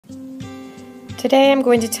Today I'm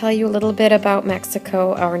going to tell you a little bit about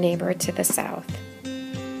Mexico, our neighbor to the south.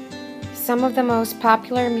 Some of the most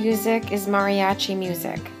popular music is mariachi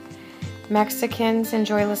music. Mexicans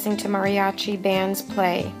enjoy listening to mariachi bands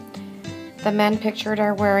play. The men pictured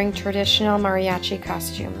are wearing traditional mariachi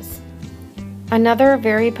costumes. Another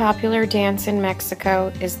very popular dance in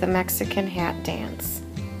Mexico is the Mexican hat dance.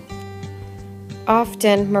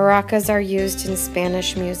 Often, maracas are used in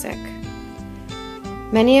Spanish music.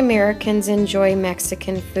 Many Americans enjoy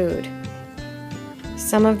Mexican food.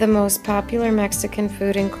 Some of the most popular Mexican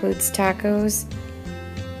food includes tacos,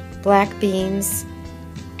 black beans,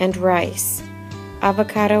 and rice.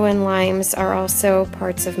 Avocado and limes are also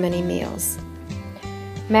parts of many meals.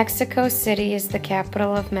 Mexico City is the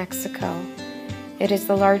capital of Mexico. It is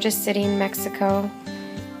the largest city in Mexico.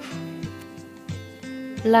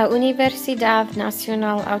 La Universidad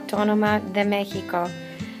Nacional Autónoma de México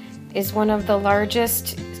is one of the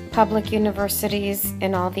largest public universities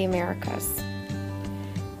in all the Americas.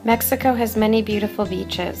 Mexico has many beautiful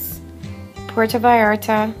beaches. Puerto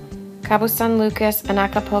Vallarta, Cabo San Lucas, and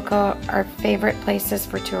Acapulco are favorite places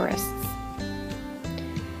for tourists.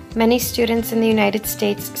 Many students in the United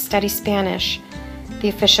States study Spanish, the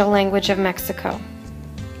official language of Mexico.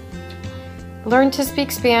 Learn to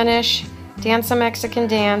speak Spanish, dance a Mexican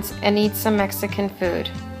dance, and eat some Mexican food.